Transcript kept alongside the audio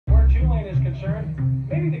Tulane is concerned,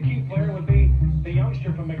 maybe the key player would be the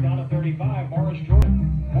youngster from McDonough 35, Morris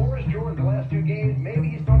Jordan. Morris Jordan, the last two games, maybe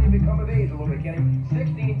he's starting to become of age a little bit, Kenny.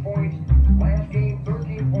 16 points last game,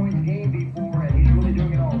 13 points the game before, and he's really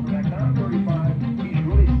doing it all. For McDonough 35, he's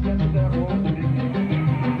really stepped up that role in the big game.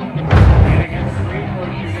 And against the free throw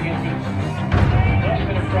shooting has been less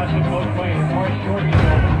than impressive both ways. Morris Jordan is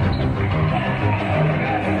over.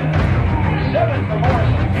 7 for Morris.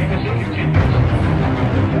 And as he continues.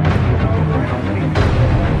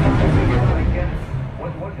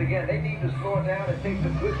 Once again, they need to slow it down and take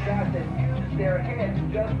some good shots and use their heads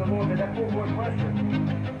just a little bit. That full-court pressure.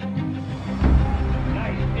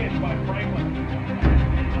 Nice dish by Franklin.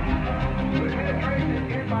 Good penetration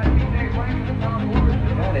here by T.J. Franklin. Now Morris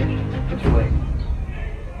advantage to Tulane.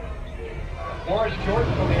 Morris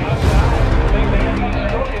Jordan from the outside. The big man, he's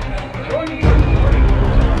stroking. Jordan is 44 times straight.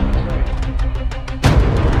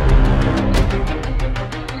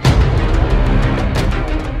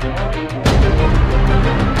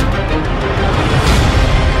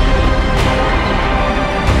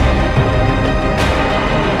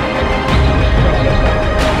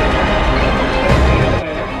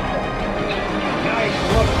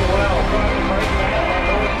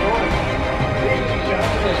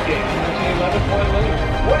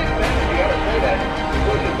 What advantage, you gotta say that,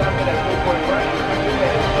 because it's not been that full-court pressure.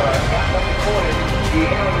 Got nothing for it. He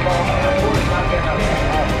handled the ball half court. It's not been a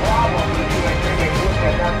problem with the Tulane Green Woods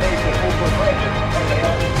have not faced the full-court pressure as they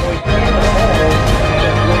help his boys stay in the hole.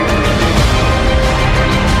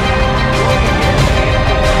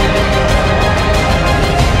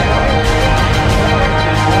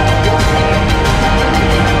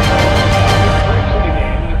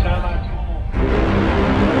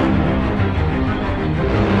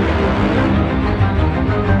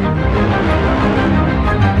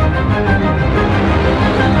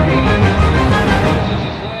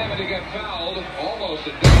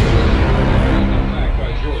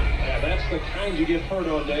 The kind you get hurt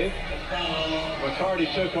on, Dave. McCarty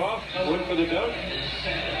took off, went for the dunk.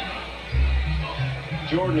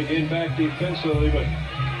 Jordan again back defensively, but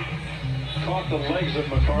caught the legs of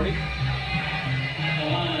McCarty.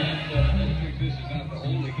 I think this is not the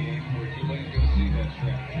only game where Tulane's going to see that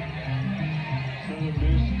strategy. Southern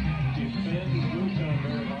Miss defends Newtown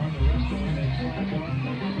very hard. The rest of them, they try guard.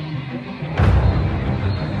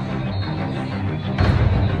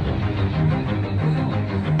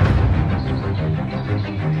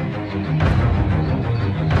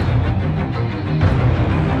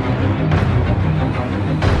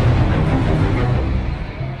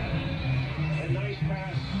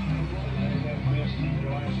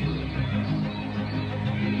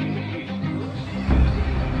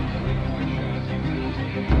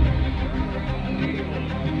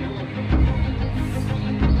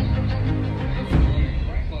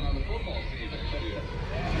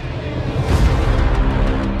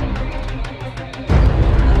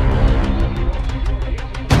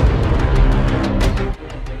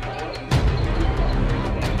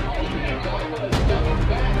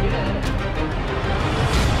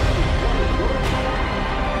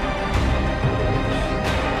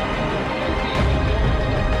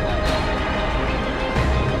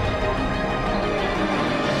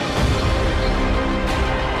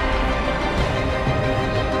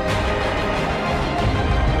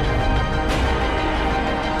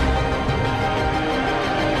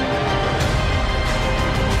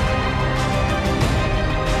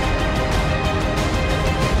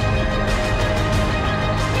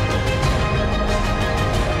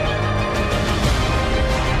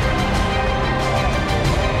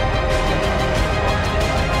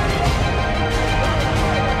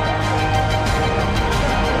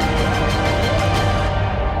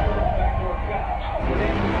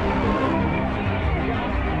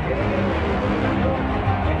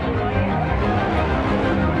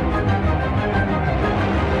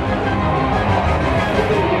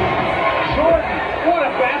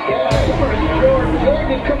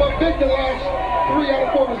 Come up big the last 3 out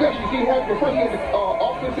of 4 possessions. He had the first, he had the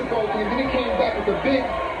offensive goal team, then he came back with a big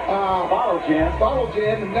follow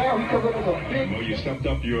jam, and now he comes up with a big. Well, you stepped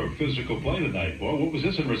up your physical play tonight, boy. What was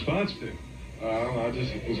this in response to? I don't know. I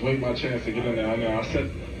just was waiting my chance to get in there. I know I set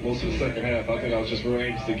most of the second half. I think I was just real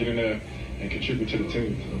anxious to get in there and contribute to the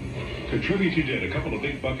team. So. Contribute you did. A couple of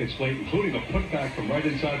big buckets late, including a putback from right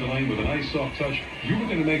inside the lane with a nice soft touch. You were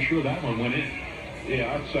going to make sure that one went in.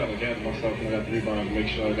 Yeah, I tried to gather myself when I got the rebound to make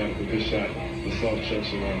sure I got a good shot, the soft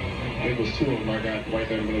touch. And it was 2 of them I got right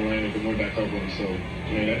there in the middle of the lane and then went back over them. So,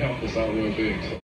 that helped us out real big. So.